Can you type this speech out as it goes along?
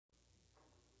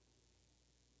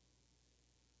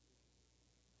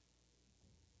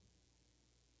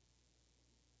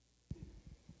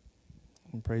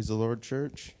And praise the Lord,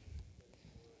 church.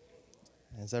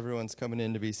 As everyone's coming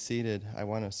in to be seated, I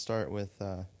want to start with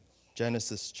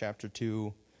Genesis chapter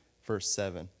 2, verse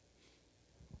 7.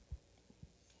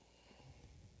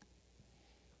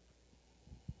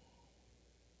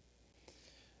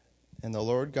 And the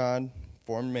Lord God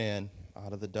formed man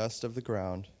out of the dust of the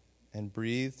ground and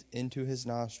breathed into his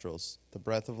nostrils the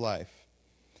breath of life,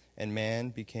 and man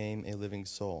became a living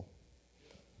soul.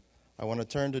 I want to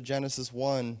turn to Genesis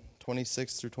 1,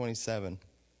 26 through 27.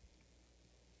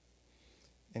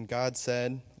 And God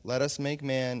said, "Let us make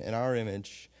man in our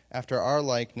image, after our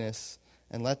likeness,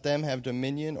 and let them have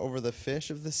dominion over the fish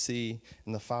of the sea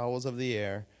and the fowls of the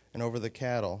air, and over the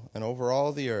cattle, and over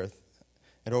all the earth,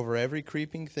 and over every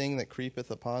creeping thing that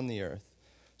creepeth upon the earth."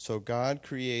 So God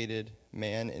created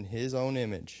man in his own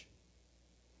image.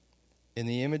 In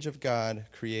the image of God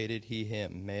created he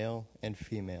him, male and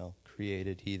female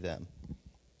created he them.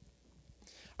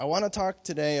 I want to talk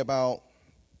today about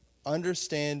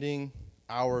understanding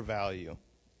our value,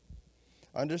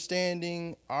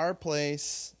 understanding our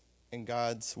place in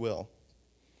God's will,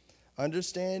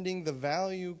 understanding the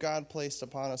value God placed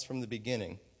upon us from the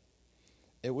beginning.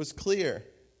 It was clear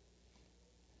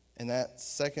in that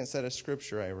second set of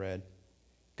scripture I read.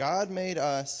 God made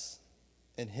us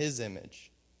in his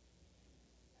image,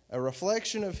 a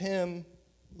reflection of him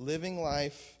living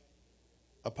life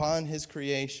upon his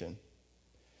creation.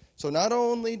 So not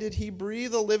only did he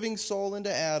breathe a living soul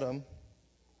into Adam,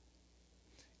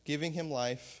 giving him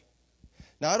life,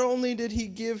 not only did he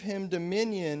give him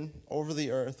dominion over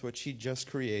the earth, which he just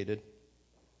created,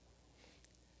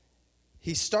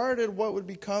 he started what would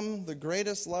become the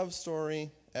greatest love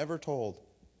story ever told.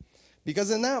 Because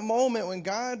in that moment when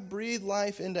God breathed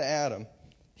life into Adam,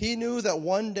 he knew that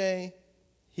one day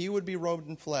he would be robed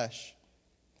in flesh.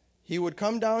 He would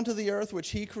come down to the earth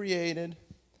which he created,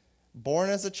 born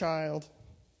as a child,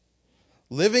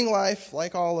 living life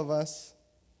like all of us,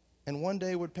 and one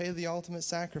day would pay the ultimate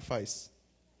sacrifice.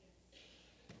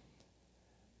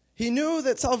 He knew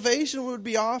that salvation would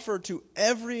be offered to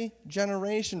every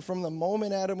generation from the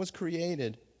moment Adam was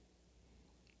created.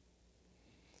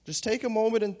 Just take a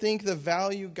moment and think the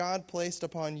value God placed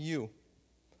upon you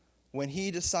when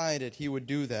he decided he would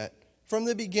do that from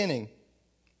the beginning.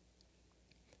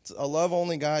 It's a love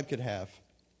only God could have.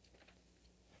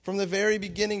 From the very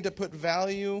beginning, to put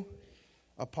value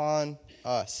upon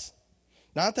us.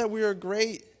 Not that we are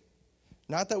great,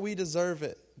 not that we deserve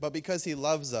it, but because he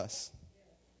loves us.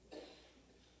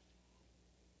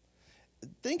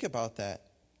 Think about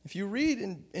that. If you read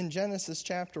in Genesis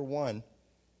chapter 1,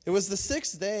 it was the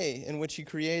sixth day in which he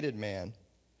created man.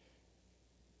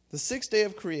 The sixth day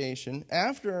of creation,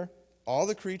 after all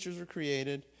the creatures were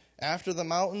created, after the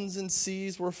mountains and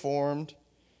seas were formed,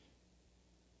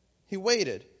 he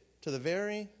waited to the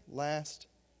very last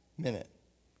minute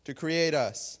to create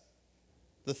us.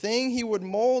 The thing he would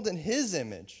mold in his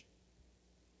image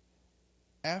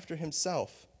after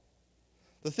himself.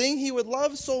 The thing he would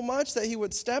love so much that he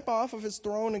would step off of his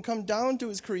throne and come down to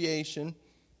his creation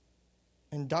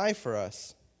and die for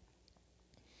us.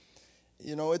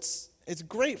 You know, it's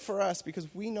great for us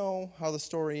because we know how the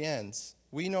story ends.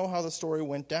 We know how the story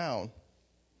went down.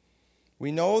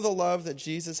 We know the love that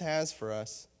Jesus has for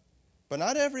us. But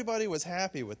not everybody was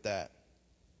happy with that.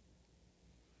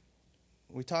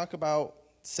 We talk about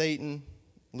Satan,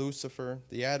 Lucifer,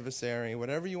 the adversary,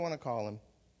 whatever you want to call him.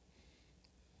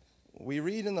 We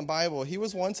read in the Bible, he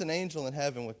was once an angel in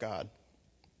heaven with God.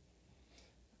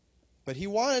 But he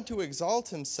wanted to exalt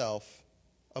himself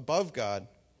above God.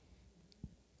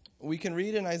 We can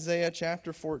read in Isaiah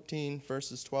chapter 14,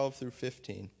 verses 12 through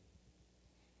 15.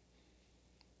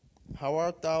 "How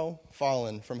art thou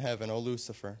fallen from heaven, O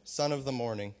Lucifer, son of the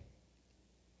morning?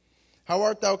 How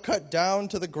art thou cut down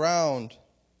to the ground,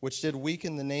 which did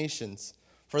weaken the nations?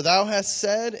 For thou hast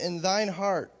said in thine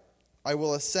heart, I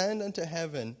will ascend unto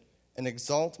heaven and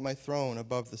exalt my throne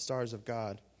above the stars of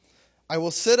God. I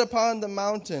will sit upon the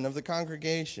mountain of the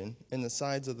congregation in the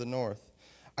sides of the north.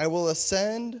 I will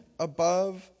ascend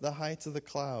above the heights of the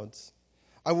clouds.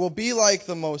 I will be like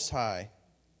the Most High.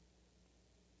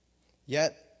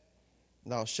 Yet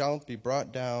thou shalt be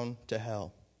brought down to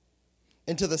hell,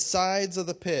 into the sides of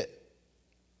the pit."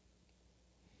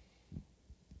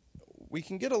 We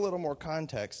can get a little more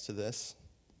context to this.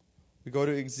 We go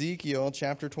to Ezekiel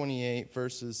chapter 28,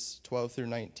 verses 12 through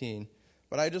 19.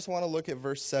 But I just want to look at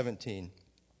verse 17.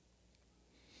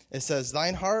 It says,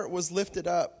 "Thine heart was lifted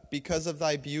up because of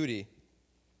thy beauty.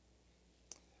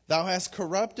 Thou hast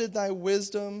corrupted thy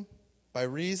wisdom by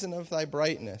reason of thy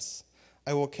brightness.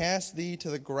 I will cast thee to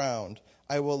the ground.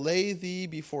 I will lay thee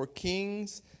before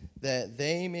kings, that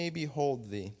they may behold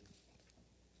thee.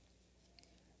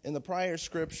 in the prior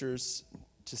scriptures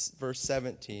to verse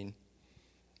 17,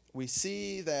 we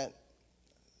see that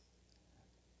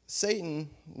Satan,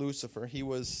 Lucifer, he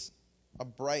was a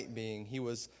bright being. He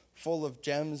was full of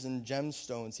gems and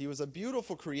gemstones. He was a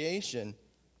beautiful creation.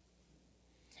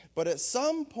 But at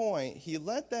some point, he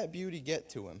let that beauty get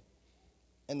to him.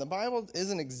 And the Bible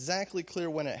isn't exactly clear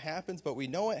when it happens, but we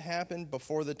know it happened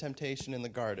before the temptation in the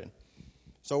garden.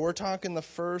 So we're talking the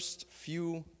first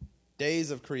few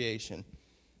days of creation.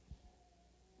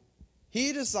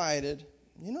 He decided,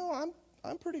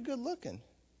 I'm pretty good looking.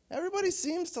 Everybody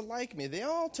seems to like me. They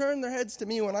all turn their heads to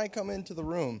me when I come into the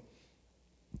room.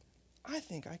 I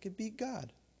think I could beat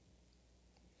God.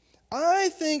 I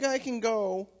think I can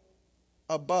go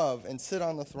above and sit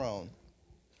on the throne.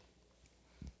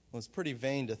 It was pretty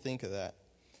vain to think of that.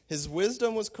 His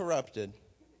wisdom was corrupted,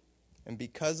 and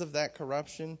because of that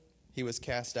corruption, he was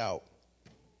cast out.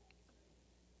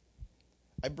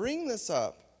 I bring this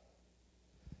up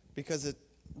because it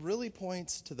really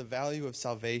points to the value of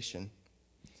salvation.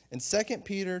 In 2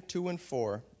 Peter 2 and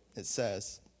 4, it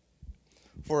says,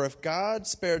 "For if God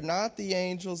spared not the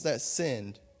angels that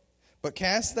sinned, but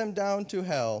cast them down to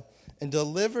hell, and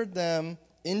delivered them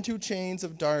into chains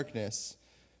of darkness,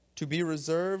 to be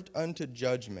reserved unto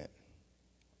judgment."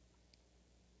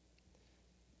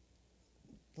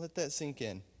 Let that sink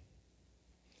in.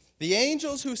 The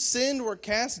angels who sinned were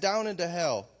cast down into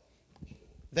hell.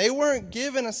 They weren't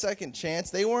given a second chance.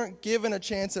 They weren't given a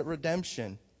chance at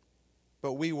redemption.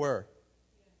 But we were.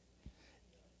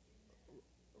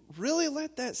 Really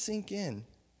let that sink in.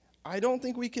 I don't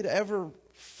think we could ever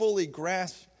fully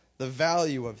grasp the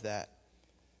value of that.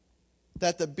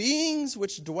 That the beings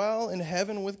which dwell in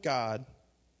heaven with God,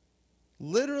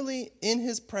 literally in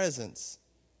his presence,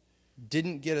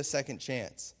 didn't get a second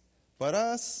chance. But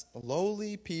us,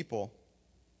 lowly people,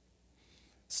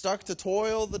 stuck to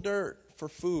toil the dirt for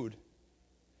food,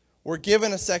 we're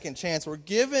given a second chance. We're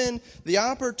given the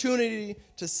opportunity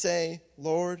to say,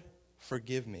 "Lord,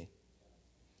 forgive me."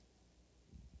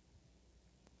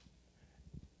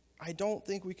 I don't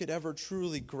think we could ever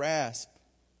truly grasp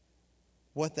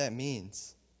what that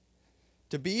means.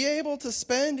 To be able to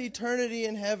spend eternity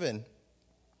in heaven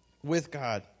with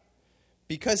God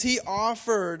because he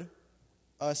offered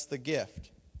us the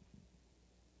gift.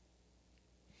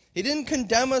 He didn't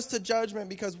condemn us to judgment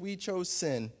because we chose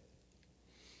sin.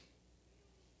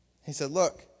 He said,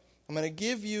 "Look, I'm going to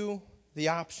give you the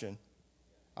option.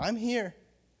 I'm here.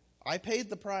 I paid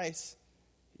the price.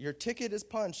 Your ticket is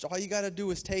punched. All you got to do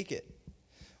is take it.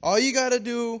 All you got to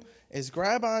do is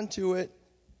grab onto it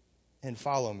and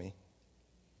follow me."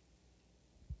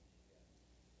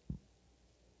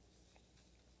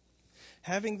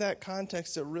 Having that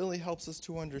context, it really helps us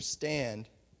to understand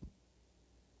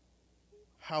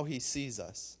how he sees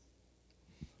us.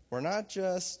 We're not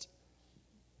just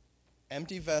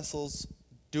empty vessels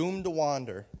doomed to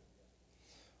wander.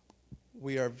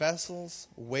 We are vessels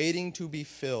waiting to be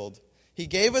filled. He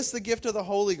gave us the gift of the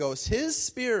Holy Ghost, his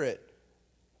Spirit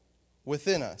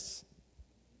within us.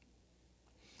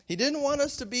 He didn't want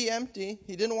us to be empty.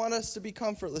 He didn't want us to be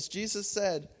comfortless. Jesus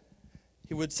said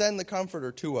he would send the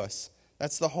Comforter to us.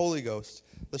 That's the Holy Ghost.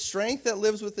 The strength that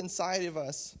lives within inside of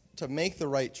us to make the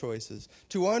right choices,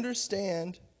 to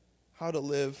understand how to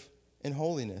live in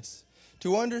holiness,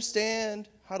 to understand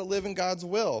how to live in God's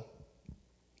will.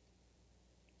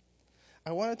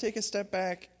 I want to take a step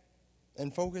back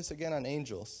and focus again on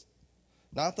angels.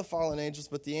 Not the fallen angels,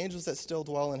 but the angels that still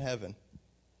dwell in heaven.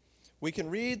 We can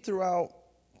read throughout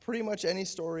pretty much any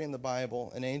story in the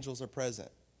Bible, and angels are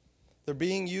present. They're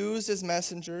being used as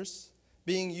messengers,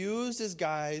 being used as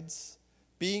guides,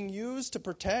 being used to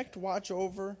protect, watch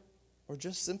over, or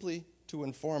just simply to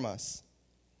inform us.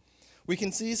 We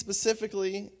can see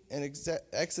specifically in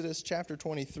Exodus chapter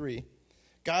 23,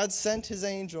 God sent his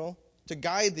angel to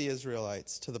guide the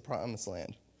Israelites to the promised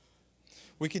land.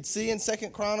 We could see in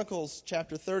 2 Chronicles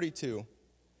chapter 32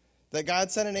 that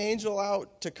God sent an angel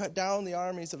out to cut down the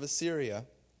armies of Assyria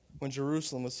when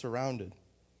Jerusalem was surrounded.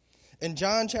 In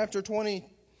John chapter 20,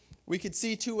 we could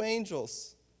see two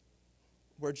angels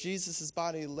where Jesus'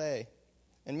 body lay.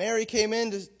 And Mary came in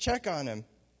to check on him,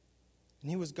 and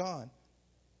he was gone.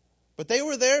 But they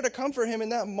were there to comfort him in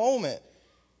that moment,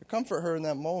 to comfort her in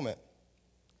that moment.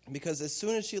 Because as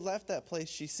soon as she left that place,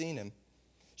 she seen him.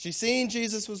 She seen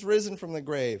Jesus was risen from the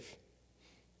grave.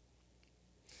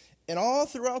 And all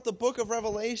throughout the book of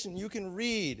Revelation, you can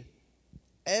read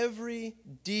every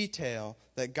detail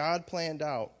that God planned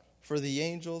out for the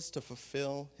angels to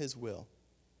fulfill his will.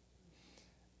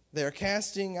 They are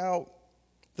casting out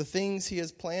the things he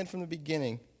has planned from the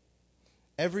beginning.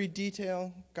 Every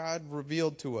detail God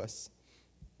revealed to us.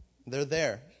 They're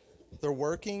there. They're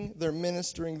working, they're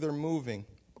ministering, they're moving.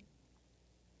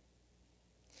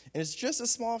 And it's just a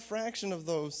small fraction of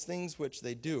those things which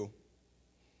they do.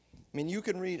 I mean, you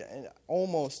can read in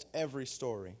almost every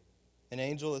story. An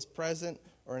angel is present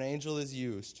or an angel is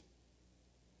used.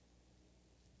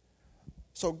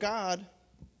 So God,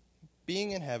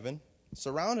 being in heaven,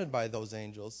 surrounded by those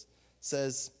angels,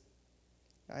 says,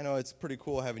 I know it's pretty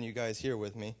cool having you guys here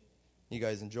with me. You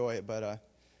guys enjoy it, but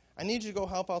I need you to go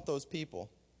help out those people.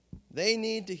 They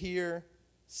need to hear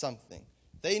something.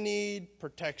 They need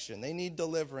protection. They need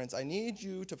deliverance. I need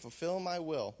you to fulfill my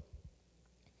will.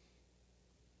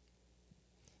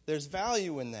 There's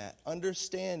value in that,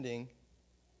 understanding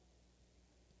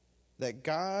that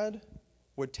God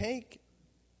would take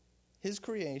his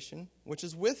creation, which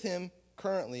is with him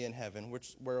currently in heaven,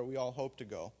 where we all hope to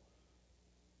go.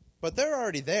 But they're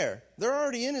already there. They're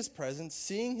already in his presence,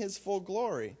 seeing his full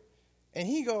glory. And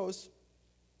he goes,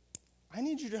 I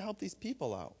need you to help these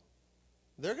people out.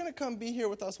 They're going to come be here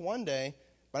with us one day,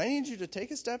 but I need you to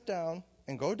take a step down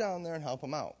and go down there and help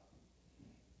them out.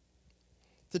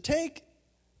 To take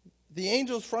the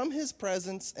angels from his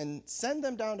presence and send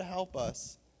them down to help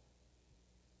us,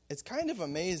 it's kind of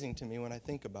amazing to me when I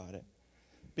think about it.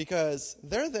 Because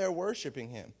they're there worshiping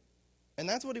him. And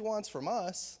that's what he wants from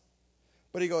us.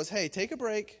 But he goes, hey, take a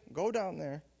break, go down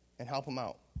there and help them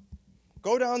out.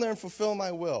 Go down there and fulfill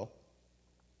my will.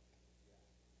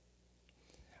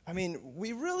 I mean,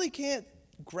 we really can't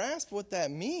grasp what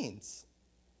that means.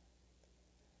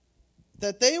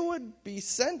 That they would be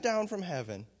sent down from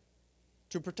heaven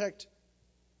to protect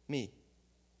me.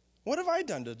 What have I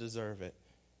done to deserve it?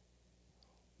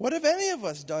 What have any of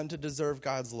us done to deserve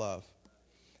God's love?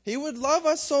 He would love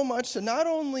us so much to not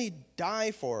only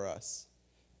die for us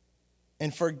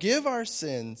and forgive our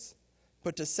sins,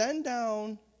 but to send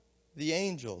down the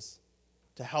angels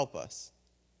to help us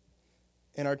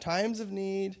in our times of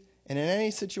need and in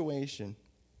any situation.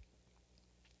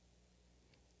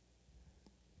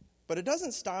 But it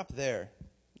doesn't stop there.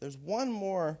 There's one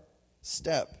more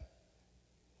step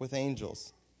with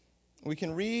angels. We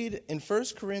can read in 1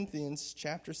 Corinthians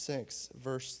chapter 6,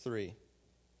 verse 3.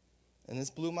 And this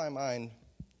blew my mind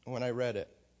when I read it.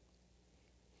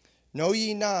 Know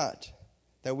ye not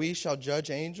that we shall judge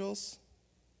angels?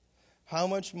 How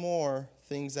much more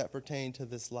things that pertain to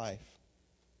this life?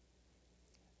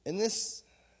 In this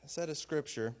set of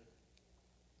scripture,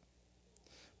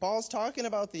 Paul's talking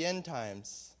about the end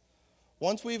times.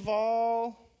 Once we've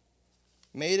all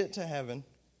made it to heaven,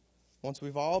 once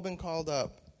we've all been called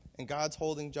up, and God's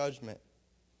holding judgment,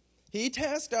 he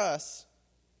tasked us,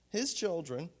 his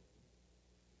children,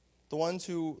 the ones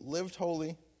who lived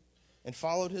holy and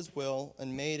followed his will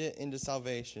and made it into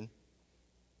salvation,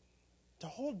 to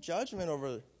hold judgment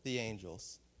over the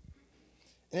angels.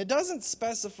 And it doesn't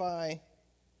specify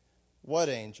what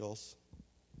angels,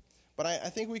 but I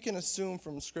think we can assume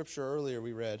from scripture earlier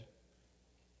we read,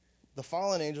 the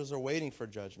fallen angels are waiting for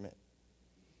judgment.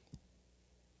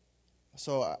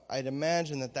 So I'd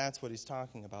imagine that that's what he's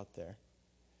talking about there.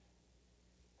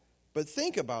 But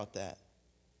think about that.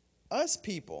 Us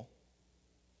people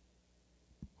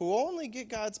who only get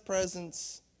God's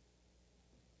presence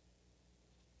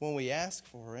when we ask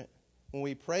for it, when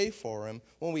we pray for him,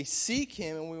 when we seek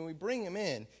him, and when we bring him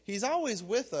in. He's always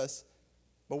with us,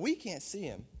 but we can't see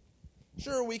him.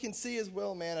 Sure, we can see his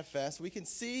will manifest. We can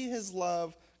see his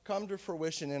love come to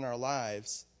fruition in our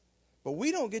lives, but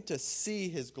we don't get to see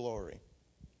his glory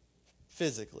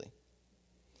physically.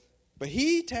 But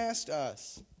he tasked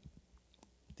us,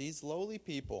 these lowly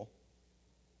people,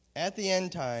 at the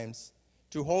end times,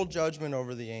 to hold judgment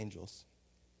over the angels.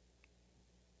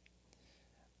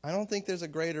 I don't think there's a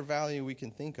greater value we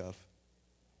can think of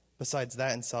besides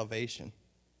that in salvation.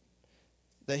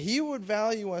 That he would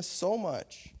value us so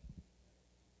much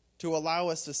to allow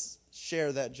us to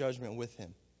share that judgment with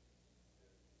him.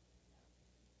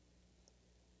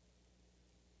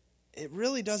 It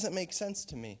really doesn't make sense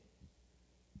to me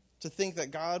to think that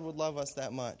God would love us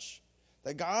that much.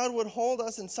 That God would hold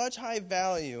us in such high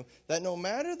value that no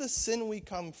matter the sin we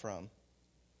come from,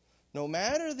 no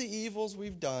matter the evils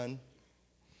we've done,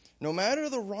 no matter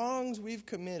the wrongs we've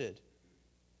committed,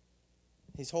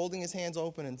 he's holding his hands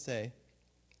open and say,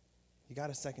 you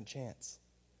got a second chance.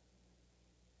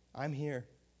 I'm here.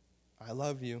 I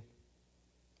love you.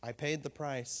 I paid the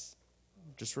price.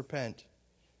 Just repent.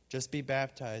 Just be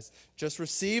baptized. Just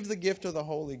receive the gift of the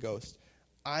Holy Ghost.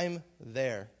 I'm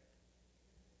there.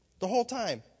 The whole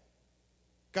time.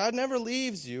 God never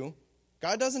leaves you.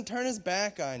 God doesn't turn his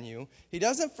back on you. He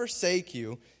doesn't forsake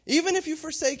you. Even if you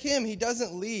forsake him, he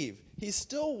doesn't leave. He's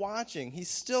still watching. He's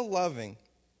still loving.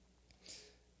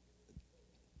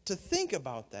 to think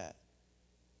about that.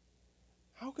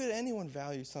 How could anyone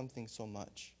value something so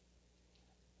much?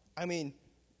 I mean,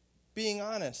 being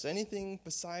honest, anything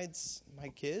besides my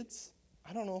kids,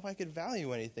 I don't know if I could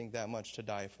value anything that much to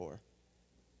die for.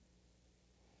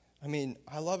 I mean,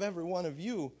 I love every one of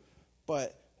you,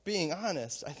 but being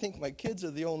honest, I think my kids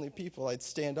are the only people I'd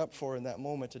stand up for in that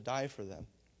moment to die for them.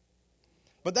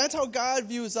 But that's how God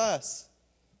views us.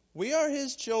 We are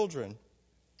His children.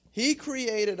 He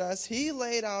created us. He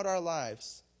laid out our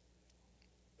lives.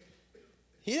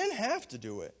 He didn't have to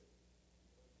do it.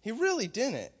 He really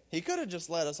didn't. He could have just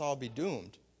let us all be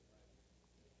doomed.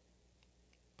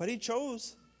 But He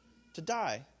chose to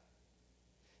die.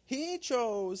 He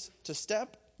chose to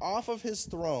step off of His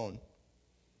throne,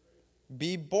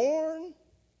 be born,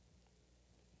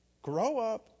 grow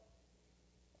up,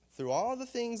 through all the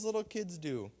things little kids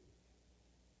do.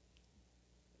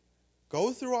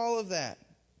 Go through all of that.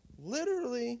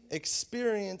 Literally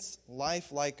experience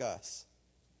life like us.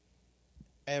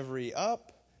 Every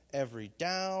up, every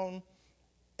down,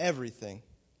 everything.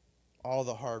 All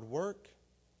the hard work,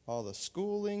 all the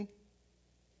schooling.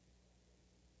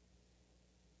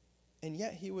 And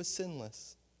yet He was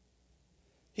sinless.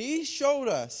 He showed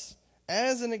us,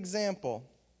 as an example,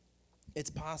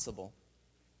 it's possible.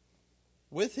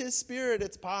 With His Spirit,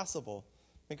 it's possible.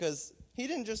 Because He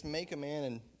didn't just make a man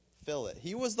and fill it.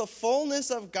 He was the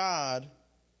fullness of God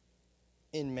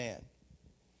in man.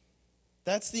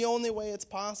 That's the only way it's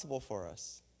possible for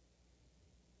us.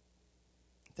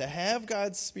 To have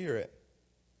God's Spirit,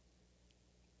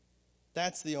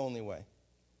 that's the only way.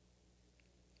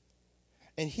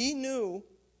 And He knew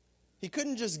He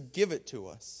couldn't just give it to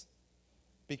us,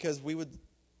 because we would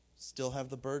still have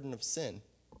the burden of sin.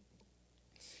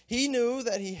 He knew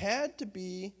that He had to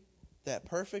be that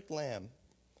perfect lamb,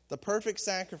 the perfect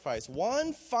sacrifice,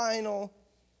 one final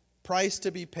price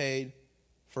to be paid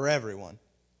for everyone.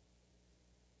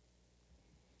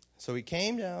 So He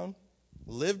came down,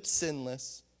 lived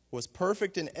sinless, was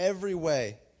perfect in every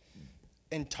way,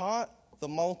 and taught the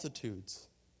multitudes.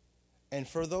 And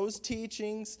for those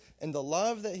teachings and the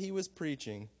love that He was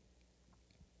preaching,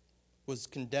 was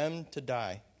condemned to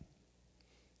die.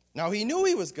 Now He knew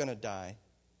He was going to die.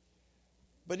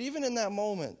 But even in that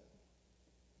moment,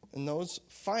 in those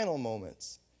final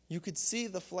moments, you could see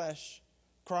the flesh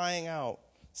crying out,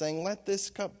 saying, "Let this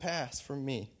cup pass from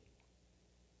me."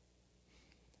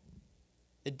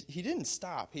 He didn't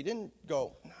stop. He didn't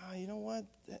go, "No, you know what?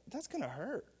 That's going to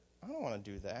hurt. I don't want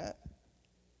to do that."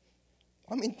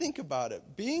 I mean, think about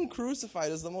it. Being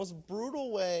crucified is the most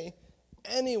brutal way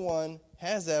anyone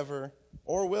has ever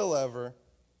or will ever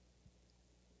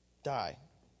die.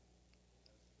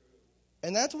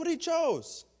 And that's what He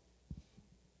chose.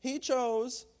 He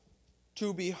chose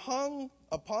to be hung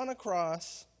upon a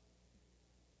cross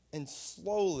and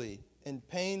slowly and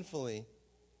painfully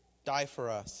die for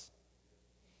us.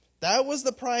 That was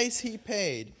the price He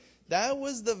paid. That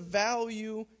was the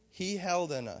value He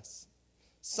held in us.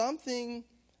 Something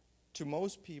to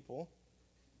most people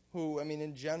who, I mean,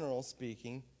 in general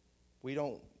speaking, we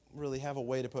don't really have a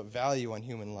way to put value on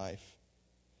human life.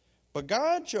 But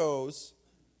God chose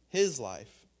His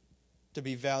life to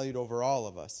be valued over all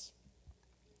of us.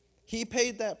 He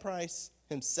paid that price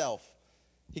Himself.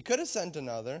 He could have sent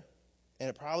another, and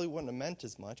it probably wouldn't have meant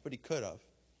as much, but He could have.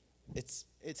 It's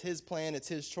His plan, it's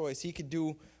His choice. He could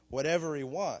do whatever He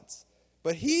wants.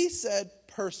 But He said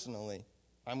personally,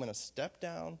 "I'm going to step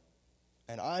down,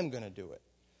 and I'm going to do it,"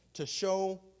 to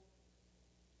show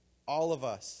all of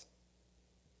us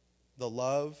the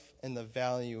love and the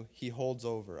value He holds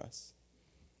over us.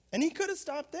 And He could have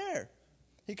stopped there.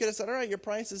 He could have said, "All right, your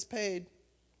price is paid.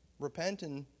 Repent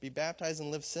and be baptized and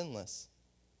live sinless."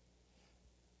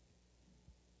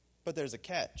 But there's a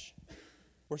catch.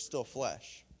 We're still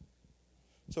flesh.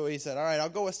 So He said, "All right, I'll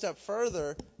go a step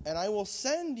further, and I will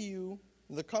send you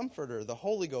the Comforter, the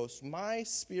Holy Ghost, my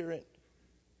Spirit,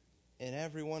 in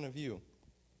every one of you."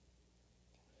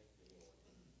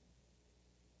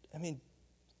 I mean,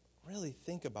 really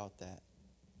think about that.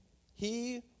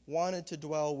 He wanted to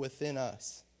dwell within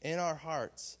us, in our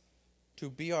hearts, to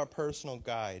be our personal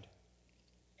guide.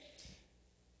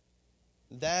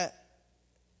 That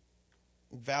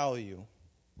value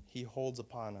He holds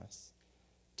upon us,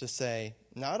 to say,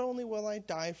 not only will I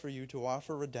die for you to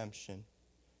offer redemption,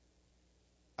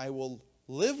 I will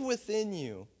live within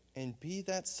you and be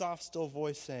that soft, still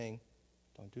voice saying,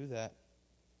 "Don't do that.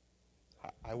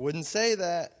 I wouldn't say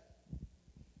that.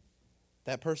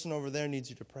 That person over there needs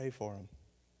you to pray for him.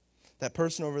 That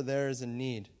person over there is in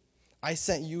need. I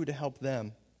sent you to help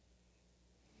them."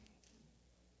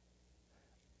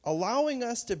 Allowing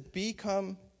us to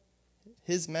become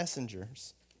His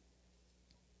messengers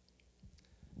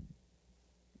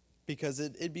Because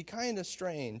it'd be kind of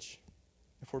strange,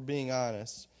 if we're being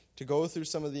honest, to go through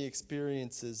some of the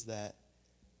experiences that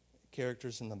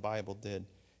characters in the Bible did.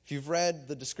 If you've read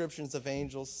the descriptions of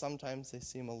angels, sometimes they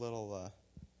seem a little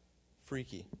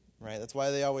freaky, right? That's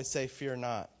why they always say, fear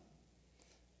not.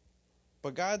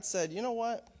 But God said, you know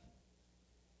what?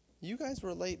 You guys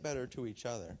relate better to each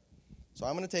other. So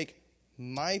I'm going to take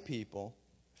my people,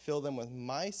 fill them with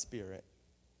my spirit,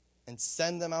 and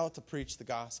send them out to preach the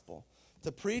gospel.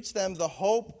 To preach them the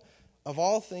hope of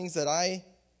all things that I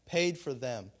paid for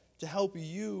them. To help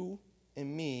you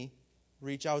and me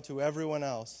reach out to everyone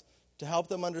else. To help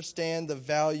them understand the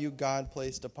value God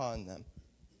placed upon them.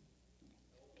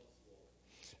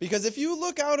 Because if you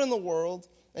look out in the world,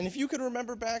 and if you could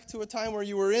remember back to a time where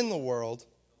you were in the world,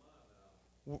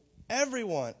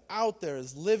 everyone out there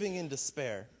is living in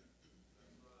despair.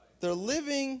 They're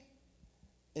living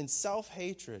in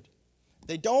self-hatred.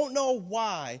 They don't know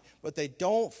why, but they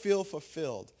don't feel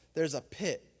fulfilled. There's a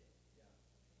pit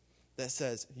that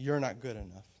says, you're not good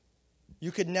enough.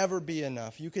 You could never be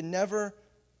enough. You could never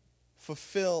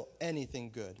fulfill anything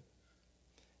good.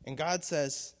 And God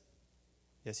says,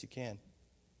 yes, you can.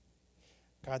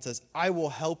 God says, I will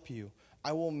help you.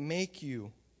 I will make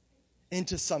you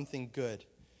into something good.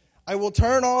 I will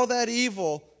turn all that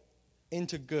evil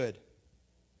into good.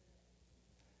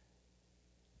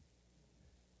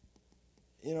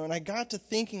 You know, and I got to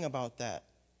thinking about that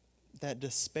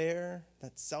despair,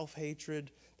 that self-hatred,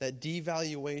 that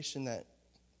devaluation that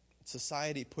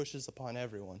society pushes upon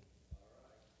everyone.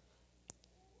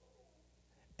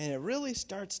 And it really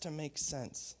starts to make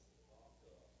sense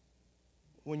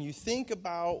when you think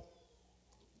about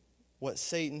what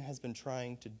Satan has been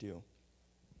trying to do.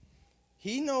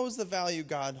 He knows the value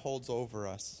God holds over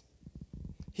us.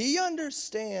 He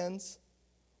understands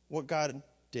what God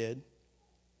did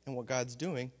and what God's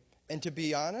doing. And to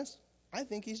be honest, I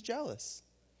think he's jealous.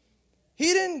 He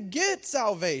didn't get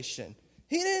salvation.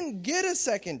 He didn't get a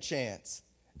second chance.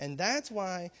 And that's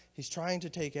why he's trying to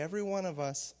take every one of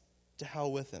us to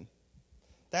hell with him.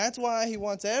 That's why he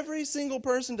wants every single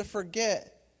person to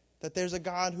forget that there's a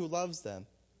God who loves them.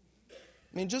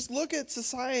 I mean, just look at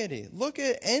society. Look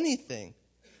at anything.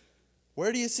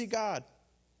 Where do you see God?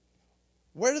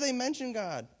 Where do they mention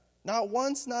God? Not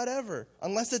once, not ever.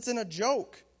 Unless it's in a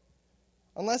joke.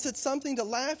 Unless it's something to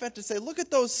laugh at, to say, look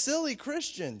at those silly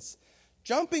Christians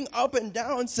jumping up and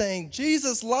down saying,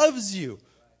 Jesus loves you.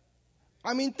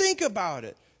 I mean, think about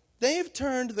it. They've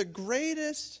turned the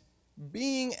greatest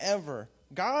being ever,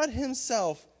 God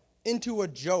himself, into a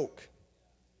joke.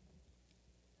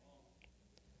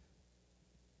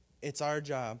 It's our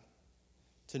job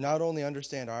to not only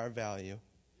understand our value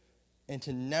and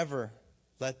to never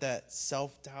let that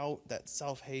self-doubt, that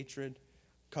self-hatred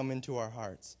come into our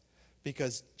hearts.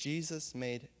 Because Jesus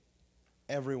made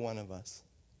every one of us.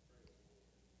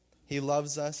 He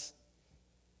loves us.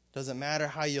 Doesn't matter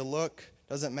how you look.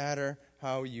 Doesn't matter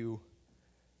how you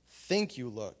think you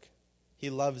look.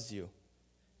 He loves you.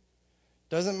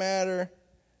 Doesn't matter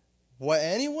what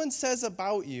anyone says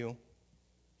about you.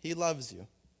 He loves you.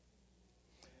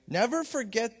 Never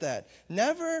forget that.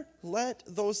 Never let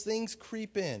those things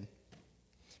creep in.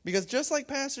 Because just like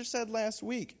Pastor said last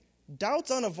week,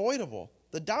 doubt's unavoidable.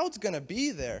 The doubt's going to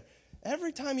be there.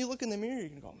 Every time you look in the mirror, you're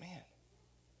going to go, man,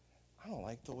 I don't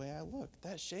like the way I look.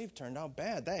 That shave turned out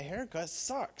bad. That haircut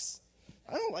sucks.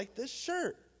 I don't like this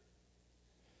shirt.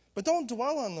 But don't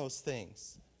dwell on those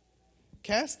things.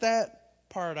 Cast that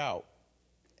part out.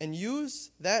 And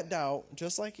use that doubt,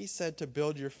 just like he said, to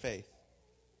build your faith.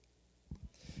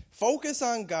 Focus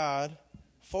on God.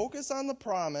 Focus on the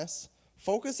promise.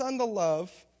 Focus on the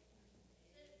love.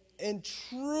 And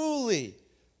truly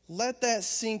let that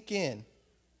sink in.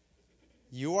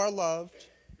 You are loved.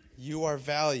 You are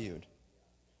valued.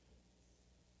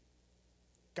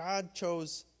 God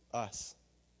chose us.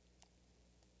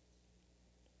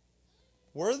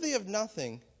 Worthy of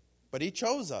nothing, but he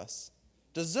chose us.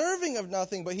 Deserving of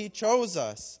nothing, but he chose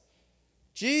us.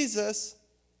 Jesus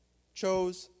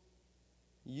chose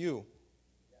you.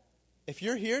 If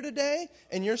you're here today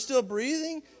and you're still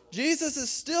breathing, Jesus is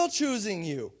still choosing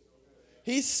you.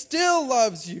 He still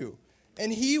loves you.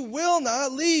 And he will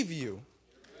not leave you.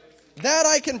 That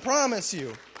I can promise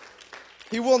you.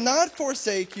 He will not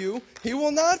forsake you. He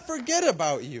will not forget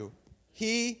about you.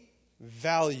 He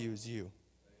values you.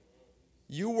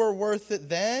 You were worth it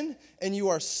then, and you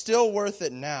are still worth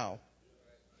it now.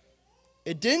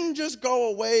 It didn't just go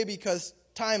away because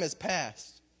time has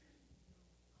passed.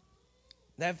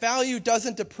 That value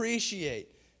doesn't depreciate.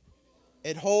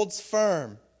 It holds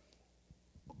firm.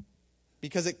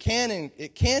 Because it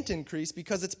can't increase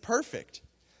because it's perfect.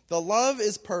 The love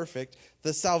is perfect.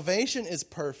 The salvation is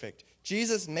perfect.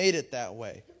 Jesus made it that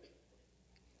way.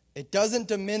 It doesn't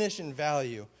diminish in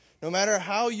value. No matter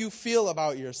how you feel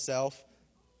about yourself,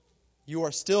 you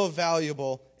are still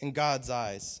valuable in God's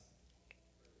eyes.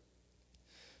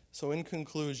 So in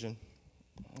conclusion,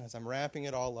 as I'm wrapping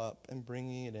it all up and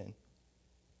bringing it in,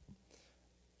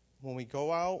 when we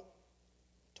go out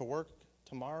to work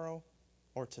tomorrow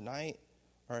or tonight,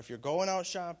 or if you're going out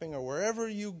shopping or wherever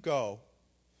you go,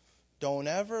 don't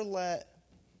ever let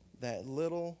that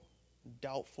little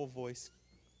doubtful voice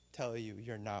tell you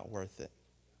you're not worth it.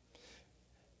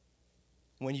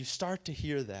 When you start to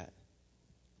hear that,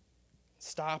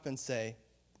 stop and say,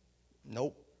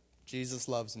 nope, Jesus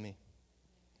loves me.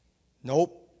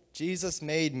 Nope, Jesus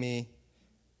made me.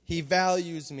 He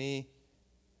values me.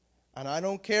 And I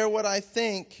don't care what I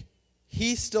think,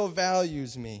 He still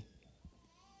values me.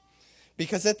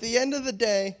 Because at the end of the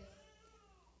day,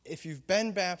 if you've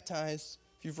been baptized,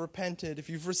 if you've repented, if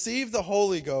you've received the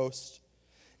Holy Ghost,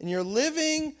 and you're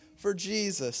living for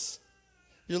Jesus,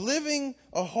 you're living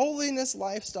a holiness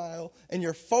lifestyle, and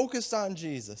you're focused on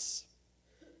Jesus,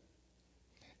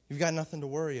 you've got nothing to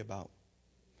worry about.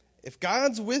 If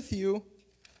God's with you,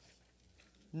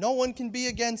 no one can be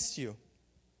against you.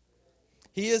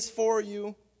 He is for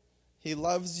you. He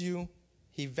loves you.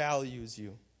 He values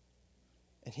you.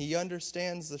 And He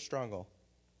understands the struggle.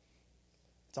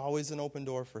 It's always an open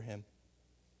door for Him.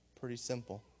 Pretty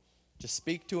simple. Just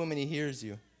speak to Him and He hears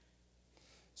you.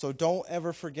 So don't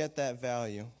ever forget that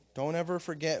value. Don't ever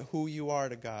forget who you are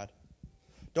to God.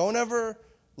 Don't ever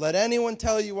let anyone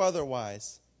tell you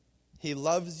otherwise. He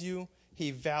loves you.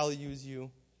 He values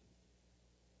you.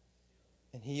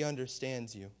 And He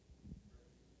understands you.